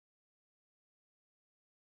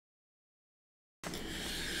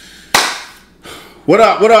What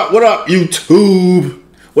up, YouTube?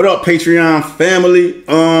 What up, Patreon family?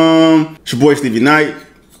 It's your boy Stevie Knight.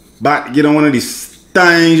 About to get on one of these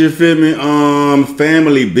things, you feel me?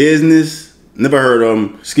 Family Business. Never heard of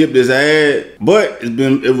them. Skip this ad. But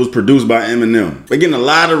it was produced by Eminem. We're getting a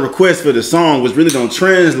lot of requests for the song, which really don't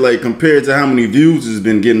translate compared to how many views it's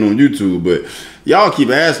been getting on YouTube. But y'all keep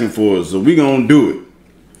asking for it, so we gonna do it.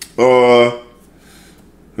 A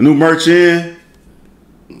new merch in.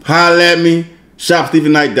 Holla at me.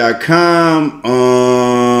 ShopStevieKnight.com.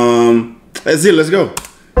 That's it. Let's go.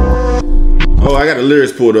 Oh, I got the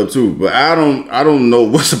lyrics pulled up too, but I don't know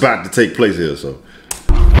what's about to take place here. So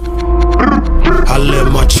I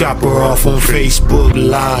let my chopper off on Facebook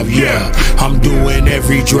Live, yeah. I'm doing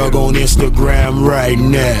every drug on Instagram right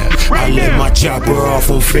now. I let my chopper off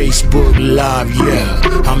on Facebook Live, yeah.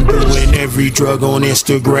 I'm doing every drug on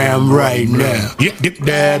Instagram right now. Yep, dip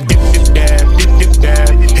dab, dip dip dab, dip dip dab.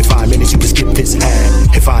 In 5 minutes you can skip this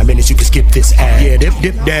ad. In 5 minutes you can skip this ad. Yeah, dip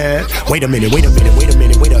dip dab. Wait a minute, wait a minute, wait a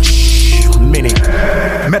minute, wait a minute.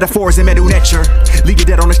 Metaphors and metal nature. Leave you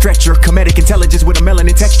dead on a stretcher. Comedic intelligence with a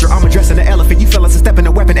melanin texture. I'm addressing the elephant. You fellas are stepping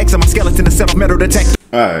a weapon. X on my skeleton to set off metal detector.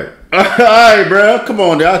 Alright, bro. Come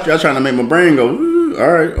on, y'all trying to make my brain go.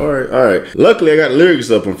 Alright. Luckily, I got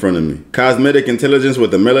lyrics up in front of me. Cosmetic intelligence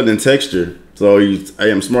with a melanin texture. So I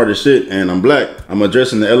am smart as shit and I'm black. I'm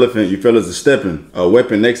addressing the elephant. You fellas are stepping. A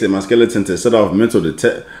weapon exit my skeleton to set off mental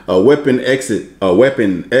detect. A weapon exit. A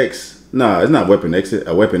weapon X. Nah, it's not weapon exit.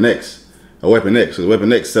 A weapon X. A weapon X. So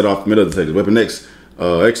weapon X set off mental detectors. Weapon X.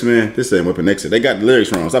 X-Men, this ain't weapon exit. They got the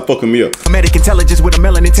lyrics wrong. Stop fucking me up. Comedic intelligence with a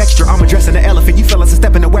melanin texture. I'm addressing the elephant. You fellas are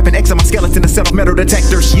stepping a weapon X on my skeleton to set off metal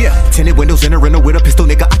detectors. Yeah. Tinted windows in a rental with a pistol,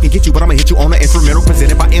 nigga. I can get you, but I'ma hit you on the instrumental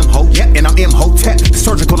presented by M-Ho. Yeah, and I'm M-Ho-Tep.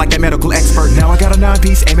 Surgical like that medical expert. Now I got a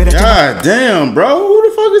 9-piece aim it at God damn, bro. Who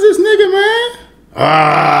the fuck is this nigga,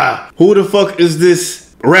 man? Who the fuck is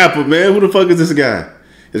this rapper, man? Who the fuck is this guy?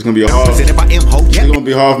 It's gonna be hard. Presented by M-Ho. Yeah. It's gonna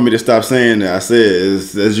be hard for me to stop saying that. I said,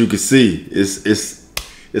 as you can see,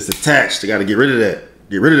 it's attached. I gotta get rid of that.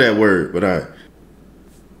 Get rid of that word. But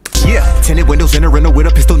yeah, tinted windows in a rental with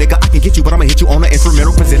a pistol, nigga. I can get you, but I'ma hit you on the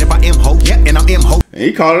instrumental presented by M-Ho. Yeah, and I'm M-Ho. And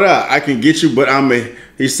he called it out. I can get you, but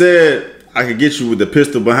he said I can get you with the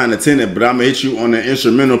pistol behind the tenant, but I'ma hit you on the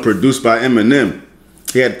instrumental produced by Eminem.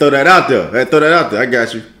 He had to throw that out there. I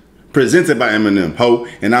got you. Presented by Eminem, ho,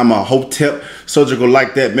 and I'm a Hotep, surgical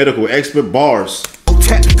like that, medical expert, bars.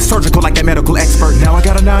 Hotep, surgical like that medical expert. Now I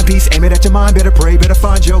got a 9-piece, aim it at your mind, better pray, better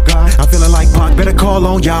find your God. I'm feeling like Pac, better call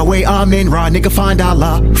on Yahweh, Amen, Ra, nigga, find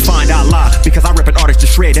Allah, because I rip an artist to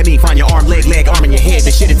shred. That mean find your arm, leg, arm in your head.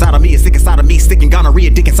 The shit inside of me is sick inside of me, sticking gonorrhea,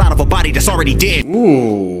 dick inside of a body that's already dead.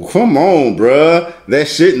 Ooh, come on, bruh. That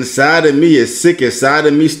shit inside of me is sick inside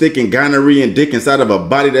of me, sticking gonorrhea and dick inside of a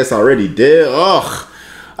body that's already dead. Ugh.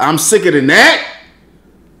 I'm sicker than that.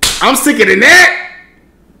 I'm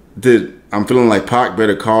feeling like Pac,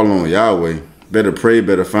 better call on Yahweh. Better pray,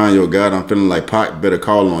 better find your God. I'm feeling like Pac, better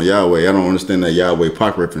call on Yahweh. I don't understand that Yahweh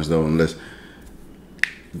Pac reference though, unless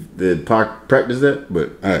did Pac practice that?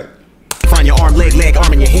 But alright. Find your arm, leg,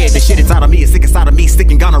 arm in your head. The shit inside of me is sick inside of me,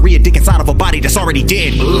 sticking gonorrhea, dick inside of a body that's already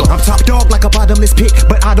dead. I'm top dog like a bottomless pit,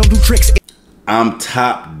 but I don't do tricks. I'm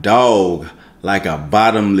top dog like a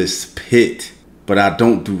bottomless pit. But I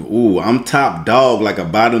don't do, I'm top dog like a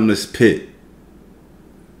bottomless pit.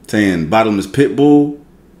 Saying bottomless pit bull.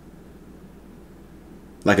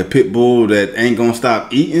 Like a pit bull that ain't gonna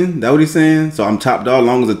stop eating. That what he's saying? So I'm top dog,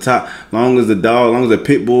 long as the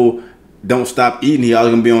pit bull don't stop eating, he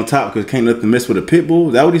always gonna be on top because can't let them mess with a pit bull.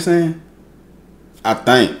 That what he's saying? I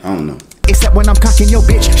don't know. Except when I'm cocking your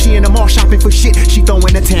bitch, she in the mall shopping for shit. She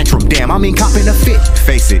throwing a tantrum, damn, I mean copping a fit.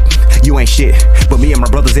 Face it, you ain't shit, but me and my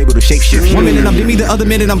brother's able to shape shift. 1 minute I'm Jimmy, the other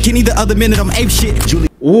minute I'm Kenny, the other minute I'm ape shit. Julie.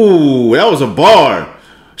 Ooh, that was a bar.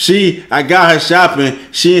 I got her shopping,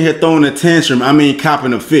 she in here throwing a tantrum, I mean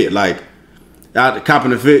copping a fit. Like,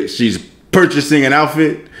 copping a fit, she's purchasing an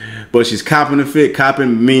outfit, but she's copping a fit.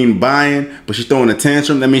 Copping mean buying, but she's throwing a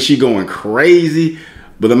tantrum. That means she going crazy.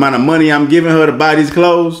 But the amount of money I'm giving her to buy these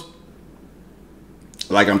clothes,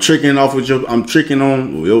 like I'm tricking off with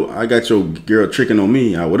I got your girl tricking on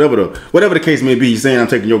me, whatever the case may be. He's saying I'm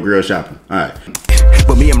taking your girl shopping. All right.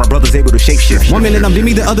 But me and my brother's able to shape shift. 1 minute I'm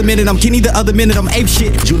Jimmy, the other minute I'm Kenny, the other minute I'm ape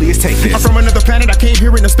shit. Julius, take this. I'm from another planet, I came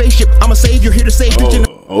here in a spaceship. I'm a savior here to save.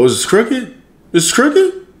 Oh, is this crooked? This is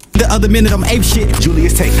crooked? The other minute I'm ape shit.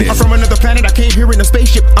 Julius, take this. I'm from another planet, I came here in a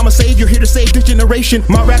spaceship. I'm a savior here to save this generation.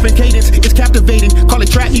 My rapping cadence is captivating. Call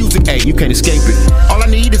it trap music. Hey, you can't escape it. All I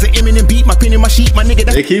need is an Eminem beat, my pen in my sheet, my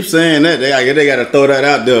nigga. They keep saying that. They gotta throw that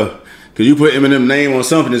out there. Cause you put Eminem name on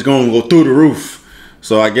something, it's gonna go through the roof.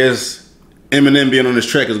 So I guess Eminem being on this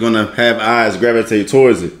track is gonna have eyes gravitate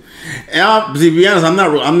towards it. And to be honest,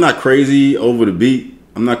 I'm not crazy over the beat.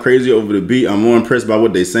 I'm more impressed by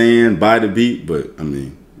what they saying by the beat, but I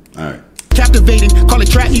mean, all right. Captivating, call it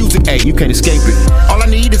trap music. Hey, you can't escape it. All I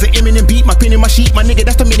need is an Eminem beat, my pen and my sheet, my nigga.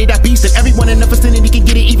 That's the minute I beast it. Everyone in the vicinity can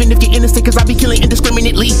get it, even if you're innocent, cause I be killing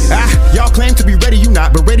indiscriminately. Y'all claim to be ready, you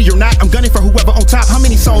not, but ready or not, I'm gunning for whoever on top. How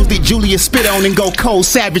many songs did Julius spit on and go cold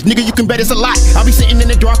savage? Nigga, you can bet it's a lot. I'll be sitting in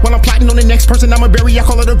the dark while I'm plotting on the next person I'ma bury. I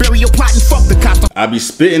call it a burial plot and fuck the cops. I be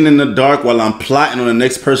spitting in the dark while I'm plotting on the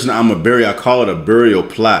next person I'ma bury. I call it a burial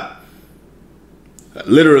plot.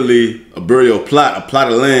 Literally a burial plot, a plot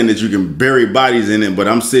of land that you can bury bodies in it, but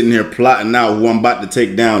I'm sitting here plotting out who I'm about to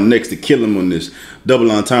take down next to kill him on this double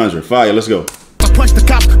entendre. Fire, let's go. I punch the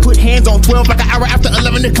cops, put hands on 12 like an hour after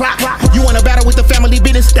 11 o'clock. You wanna battle with the family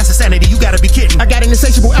business? That's insanity, you gotta be kidding. I got an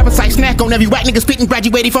insatiable appetite, snack on every whack nigga spitting.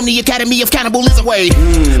 Graduated from the Academy of Cannibalism.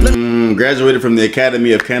 Graduated from the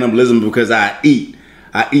Academy of Cannibalism because I eat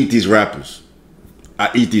these rappers.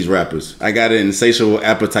 I got an insatiable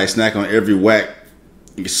appetite, snack on every whack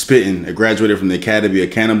spitting. I graduated from the Academy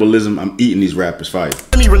of Cannibalism. I'm eating these rappers. Fire.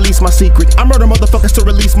 Let me release my secret. I murder motherfuckers to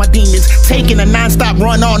release my demons. Taking a non-stop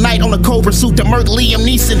run all night on a Cobra suit to murder Liam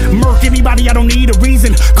Neeson. Murk anybody, I don't need a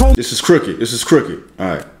reason. This is crooked. All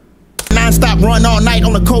right. Non-stop run all night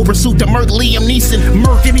on a Cobra suit to murder Liam Neeson.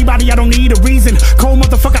 Murk anybody, I don't need a reason. Cold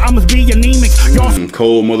motherfucker, I must be anemic.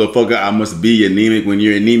 Cold motherfucker, I must be anemic. When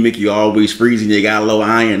you're anemic, you always freezing. You got low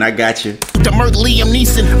iron. I got you. To murder Liam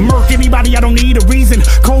Neeson. Murk anybody, I don't need a reason.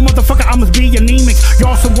 Cold motherfucker, I must be anemic.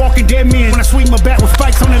 Y'all some walking dead men. When I swing my bat with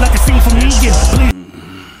spikes on it like a scene from Negan.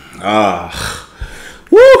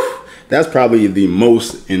 Woo! That's probably the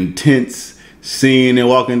most intense scene in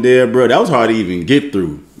Walking Dead, bro. That was hard to even get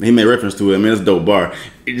through. He made reference to it. I mean, it's a dope bar.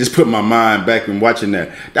 It just put my mind back when watching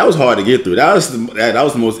that. That was hard to get through. That was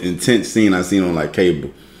the most intense scene I seen on like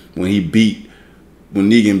cable. When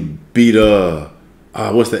Negan beat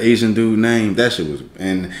what's the Asian dude name? That shit was,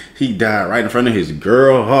 and he died right in front of his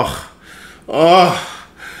girl.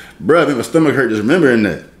 Bro, I think my stomach hurt just remembering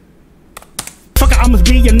that. I must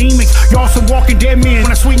be anemic. Y'all some walking dead men.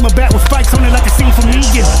 When I swing my bat with spikes on it like a scene from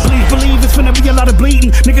Negan. Please believe it's finna be a lot of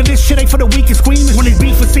bleeding. Nigga, this shit ain't for the weak and screaming. When it's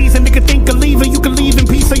beef for season, nigga think of leaving. You can leave in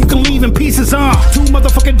peace or you can leave in pieces. Two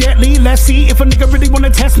motherfucking deadly. Let's see if a nigga really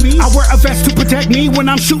wanna test me. I wear a vest to protect me when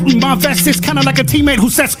I'm shooting. My vest is kinda like a teammate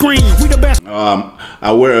who set screen. We the best.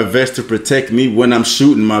 I wear a vest to protect me when I'm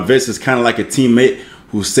shooting. My vest is kinda like a teammate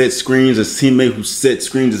who set screens. A teammate who set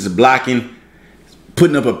screens is blocking,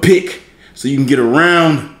 putting up a pick so you can get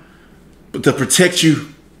around, but to protect you.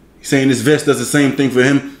 He's saying this vest does the same thing for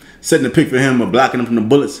him, setting the pick for him, but blocking him from the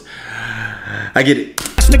bullets. I get it.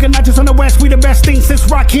 Nigga, not just on the West, we the best thing since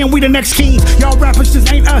Rakim, we the next king. Y'all rappers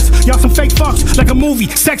just ain't us. Y'all some fake fucks, like a movie,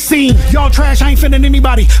 sex scene. Y'all trash, I ain't finna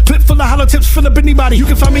anybody. Clip full of hollow tips, full of anybody. You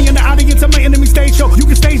can find me in the audience of my enemy stage show. You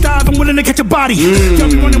can stage dive, I'm willing to catch a body. Y'all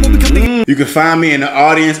be wondering when we come to. You can find me in the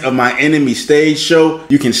audience of my enemy stage show.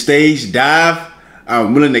 You can stage dive.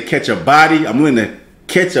 I'm willing to catch a body. I'm willing to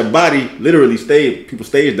catch a body. Literally, people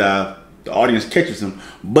stage dive. The audience catches them.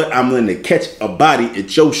 But I'm willing to catch a body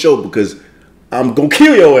at your show because I'm gonna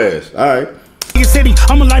kill your ass. All right. City,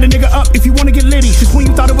 I'ma light a nigga up if you wanna get litty. Just when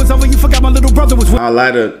you thought it was over, you forgot my little brother was. I'll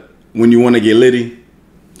light up when you wanna get litty.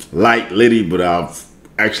 Light litty, but I'll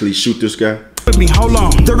actually shoot this guy. Me, hold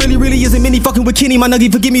on. There really isn't many fucking with Kenny. My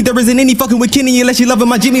nugget, forgive me, there isn't any fucking with Kenny unless you loving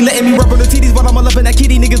my Jimmy. Letting me rub on the titties while I'm loving that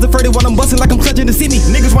kitty. Niggas afraid of what I'm busting like I'm clutching to see me.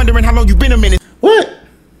 Niggas wondering how long you been a minute. What?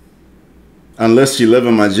 Unless she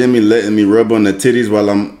loving my Jimmy, letting me rub on the titties while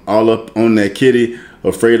I'm all up on that kitty.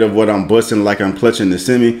 Afraid of what I'm busting like I'm clutching the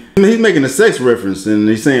semi. I mean, he's making a sex reference and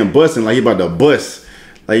he's saying busting like he about to bust.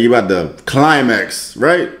 Like he about to climax,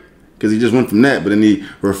 right? Because he just went from that, but then he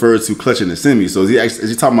refers to clutching the semi. So is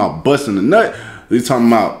he talking about busting the nut? Or is he talking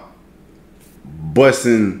about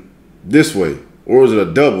busting this way? Or is it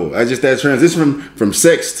a double? I just, that transition from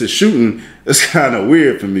sex to shooting, that's kind of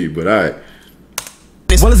weird for me, but all right.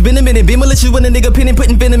 Well, it's been a minute, been malicious when a nigga pinning,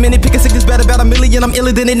 putting venom in it. Pick a sickness bad about a million. I'm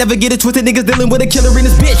iller than they never get it twisted. Niggas dealing with a killer in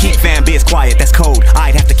this bitch. Keep fan biz quiet, that's code.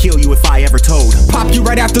 I'd have to kill you if I ever told. Pop you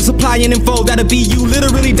right after supplying info. That'll be you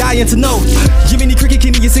literally dying to know. Jiminy Cricket,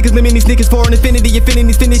 Kenny, you sick as lemon. These niggas for an infinity.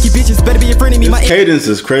 These finicky bitches better be a friend of me. His cadence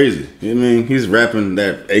is crazy. You know what I mean? He's rapping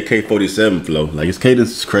that AK-47 flow. Like his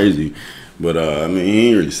cadence is crazy. But I mean, he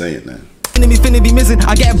ain't really saying that. Enemies finna be missing.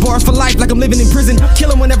 I got bars for life like I'm living in prison. Kill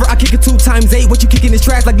him whenever I kick it 2 times 8. What you kicking is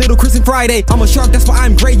trash like little Chris and Friday. I'm a shark, that's why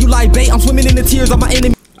I'm gray. You like bait. I'm swimming in the tears of my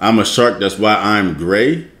enemy. I'm a shark, that's why I'm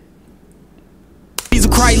gray. These are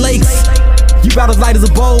cry lakes. You about as light as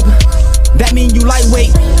a bulb. That mean you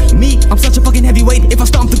lightweight. Me, I'm such a fucking heavyweight. If I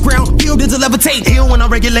stomp the ground, buildings are levitate. Heal when I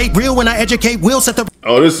regulate, real when I educate, will set the.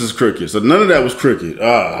 Oh, this is cricket. So none of that was cricket.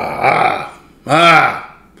 I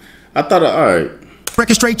thought, all right.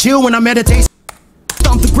 Record straight, chill when I meditate.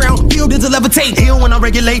 Stomp the ground, build to levitate. Heal when I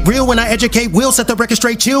regulate, real when I educate, will set the record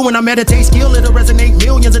straight. Chill when I meditate, skill it'll resonate.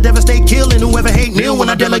 Millions of devastate, killing whoever hate. Kneel when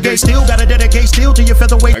I delegate, still gotta dedicate, still to your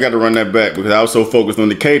featherweight. I got to run that back because I was so focused on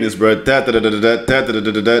the cadence, bro. All right, I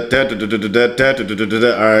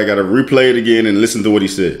got to replay it again and listen to what he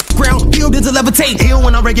said. Ground, build to levitate. Heal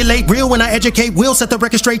when I regulate, real when I educate, will set the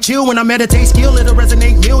record straight. Chill when I meditate, skill it'll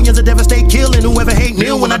resonate. Millions of devastate, killing whoever hate.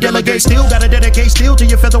 Kneel when I delegate, still gotta dedicate, still to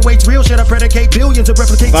your featherweights. Real shit I predicate, billions of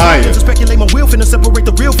replicate. To speculate my will, finna separate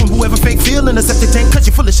the real from whoever fake feeling. A septic tank, cause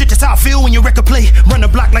you full of shit, that's how I feel when you record play. Run the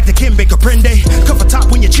block like the Kim Baker Prende. Cover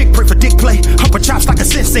top when your chick pray for dick play. Hump her chops like a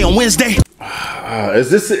sensei on Wednesday. Is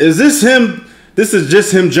this him? This is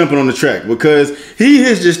just him jumping on the track because he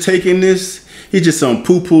is just taking this. He just some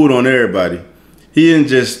poo-pooed on everybody. He didn't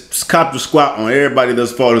just cop the squat on everybody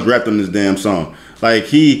thus far that's rapped on this damn song.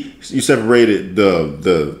 Like you separated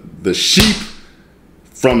the sheep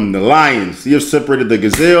from the lions. You have separated the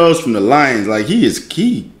gazelles from the lions. Like he is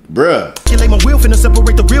key, bruh. You lay my will, finna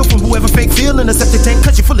separate the real from whoever fake feeling. A septic tank,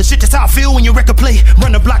 cause you full of shit, that's how I feel when you record play.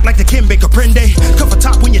 Run the block like the Kim Baker Prende. Cover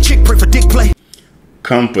top when your chick pray for dick play.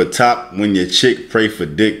 Come for top when your chick pray for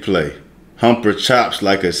dick play. Hump her chops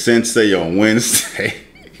like a sensei on Wednesday.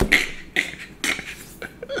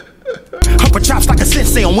 Hump her chops like a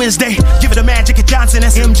sensei on Wednesday. Give it a Magic at Johnson,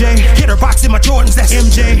 that's MJ. Hit her box in my Jordans, that's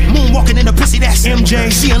MJ. Moonwalking in the pussy, that's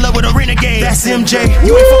MJ. She in love with a renegade, that's MJ.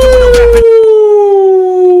 You ain't fucking with a rapping.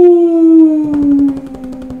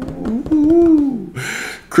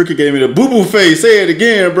 Cricket gave me the boo-boo face. Say it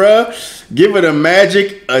again, bruh. Give it a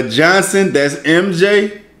Magic, a Johnson, that's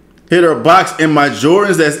MJ. Hit her box in my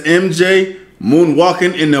Jordans, that's MJ.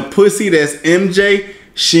 Moonwalking in the pussy, that's MJ.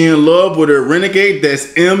 She in love with her renegade,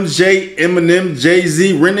 that's MJ. Eminem,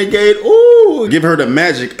 Jay-Z, renegade. Ooh, give her the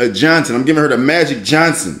Magic, a Johnson. I'm giving her the Magic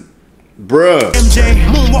Johnson. Bruh. MJ,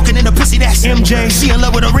 moonwalking in the pussy, that's MJ. She in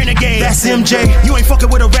love with a renegade, that's MJ. You ain't fucking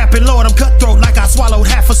with a rapping lord, I'm cutthroat like I swallowed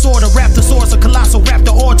half a sword. A raptosaurus, a colossal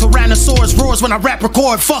raptor or tyrannosaurus roars when I rap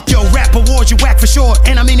record. Fuck your rap awards, you whack for sure.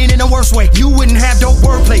 And I mean it in the worst way. You wouldn't have dope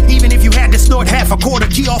wordplay, even if you had to snort half a quarter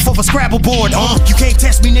key off of a Scrabble board. You can't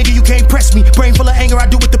test me, nigga, you can't press me. Brain full of anger, I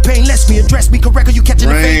do what the pain lets me. Address me correct or you catching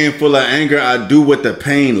the fame. Brain full of anger, I do what the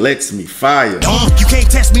pain lets me. Fire. You can't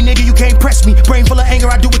test me, nigga, you can't press me. Brain full of anger,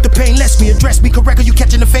 I do what the pain lets me. Address me correct or you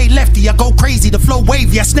catching the fade lefty. I go crazy, the flow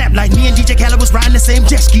wavy. I snap like me and DJ Khaled was riding the same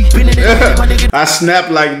jet ski. Been in it, my nigga. I snap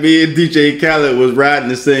like me and DJ Khaled was riding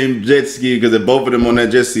the same jet ski because if both of them on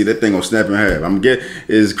that jet ski, that thing gonna snap in half. I'm get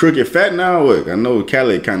is Crooked fat now? Look, I know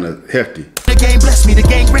Khaled kind of hefty. The game bless me, the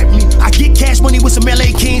gang rep me. I get cash money with some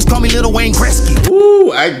LA Kings, call me Lil Wayne Gretzky.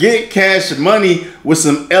 Ooh, I get cash money with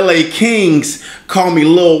some LA Kings, call me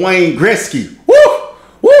Lil Wayne Gretzky. Woo,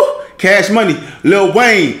 woo, cash money, Lil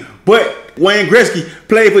Wayne, but Wayne Gretzky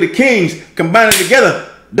played for the Kings, combined it together.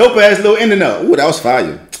 Dope ass little in and out. Ooh, that was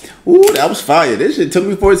fire. Ooh, that was fire. This shit took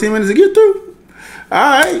me 14 minutes to get through.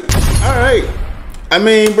 Alright. I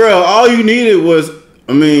mean, bro, all you needed was,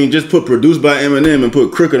 just put produced by Eminem and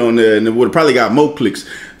put Crooked on there and it would have probably got more clicks.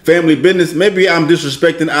 Family Business, maybe I'm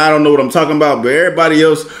disrespecting, I don't know what I'm talking about, but everybody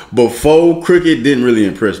else before Crooked didn't really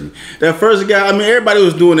impress me. That first guy, everybody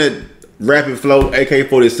was doing that rapid flow,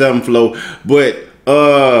 AK-47 flow, but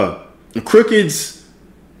Crooked's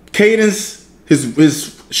cadence,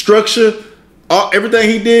 his structure, everything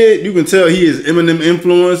he did, you can tell he is Eminem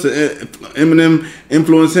influence. Eminem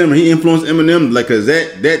influenced him, or he influenced Eminem. Like, cause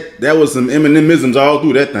that was some Eminemisms all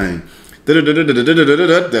through that thing.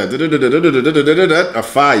 A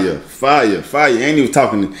fire. And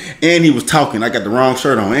he was talking. I got the wrong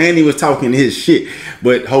shirt on. And he was talking his shit.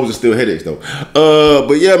 But hoes are still headaches though.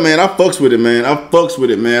 But yeah, man, I fucks with it, man. I fuck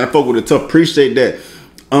with it tough. Appreciate that.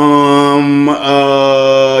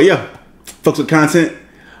 Yeah, fucks with content,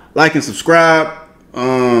 like and subscribe,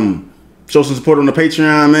 show some support on the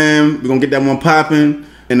Patreon, man. We're gonna get that one popping,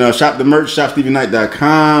 and shop the merch,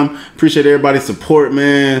 shopsteveknight.com. Appreciate everybody's support,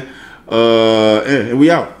 man. And we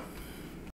out.